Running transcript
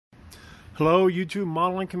Hello, YouTube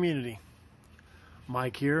modeling community.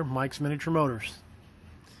 Mike here, Mike's Miniature Motors.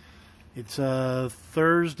 It's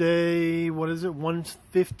Thursday, what is it,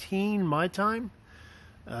 1:15 my time?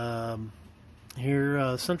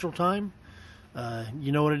 Here, Central Time.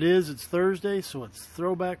 You know what it is, it's Thursday, so it's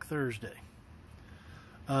Throwback Thursday.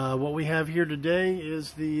 What we have here today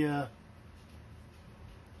is the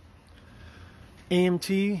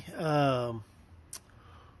AMT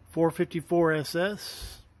 454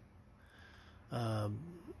 SS.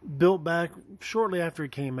 Built back shortly after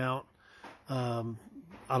it came out. I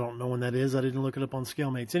don't know when that is. I didn't look it up on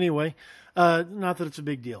ScaleMates. Anyway, not that it's a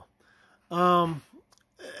big deal.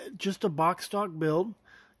 Just a box stock build.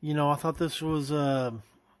 You know, I thought this was a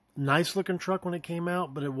nice looking truck when it came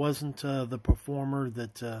out, but it wasn't the performer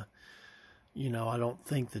that, you know, I don't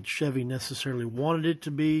think that Chevy necessarily wanted it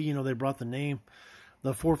to be. You know, they brought the name,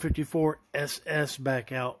 the 454 SS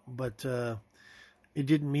back out, but it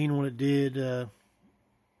didn't mean what it did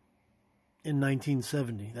in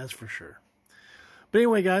 1970, that's for sure. But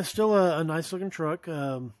anyway, guys, still a nice looking truck.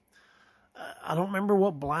 I don't remember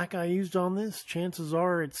what black I used on this. Chances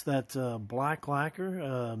are it's that black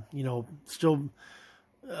lacquer. You know, still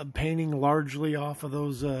painting largely off of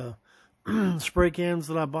those spray cans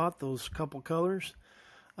that I bought, those couple colors.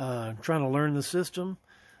 Trying to learn the system.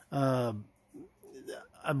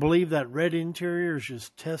 I believe that red interior is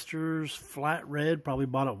just Testors, flat red, probably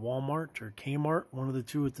bought at Walmart or Kmart, one of the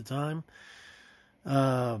two at the time.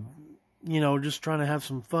 You know, just trying to have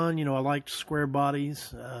some fun. You know, I liked square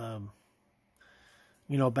bodies,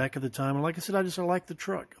 you know, back at the time. And like I said, I liked the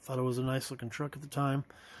truck. I thought it was a nice looking truck at the time.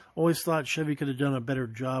 Always thought Chevy could have done a better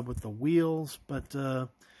job with the wheels, but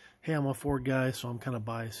hey, I'm a Ford guy, so I'm kind of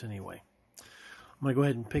biased anyway. I'm going to go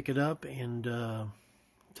ahead and pick it up and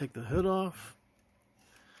take the hood off.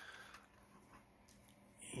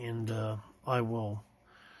 And I will,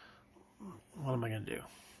 what am I going to do?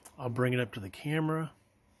 I'll bring it up to the camera.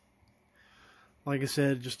 Like I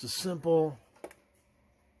said, just a simple,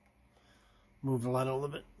 move the light a little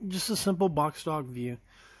bit, just a simple box stock view.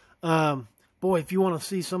 Boy, if you want to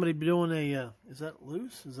see somebody doing a, is that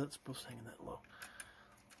loose? Is that supposed to hang that low?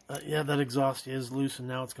 Yeah, that exhaust is loose, and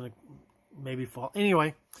now it's going to maybe fall.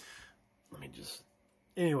 Anyway, let me just,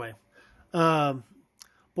 anyway.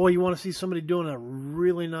 Boy, you want to see somebody doing a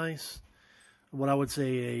really nice, what I would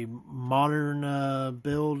say a modern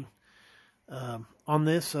build on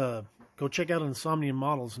this, go check out Insomnia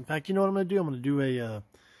Models. In fact, you know what I'm going to do? I'm going to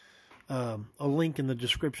do a link in the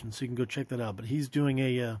description so you can go check that out. But he's doing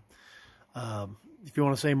a, if you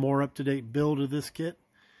want to say more up-to-date build of this kit,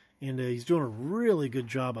 and he's doing a really good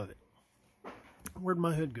job of it. Where'd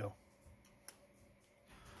my hood go?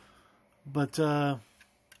 But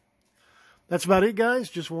that's about it, guys.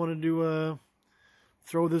 Just wanted to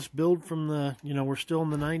throw this build from the, you know, we're still in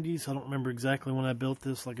the 90s. I don't remember exactly when I built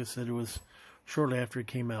this. Like I said, it was shortly after it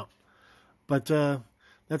came out. But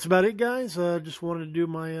that's about it, guys. Just wanted to do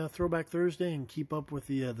my Throwback Thursday and keep up with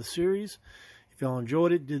the series. If y'all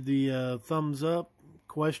enjoyed it, did the thumbs up,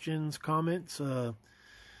 questions, comments, you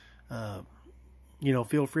know,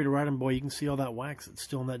 feel free to write them. Boy, you can see all that wax that's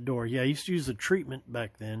still in that door. Yeah, I used to use a treatment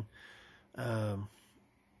back then.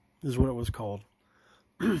 Is what it was called.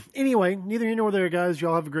 Anyway, neither here nor there, guys.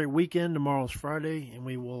 Y'all have a great weekend. Tomorrow's Friday, and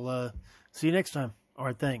we will see you next time. All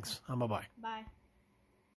right, thanks. Bye-bye. Bye.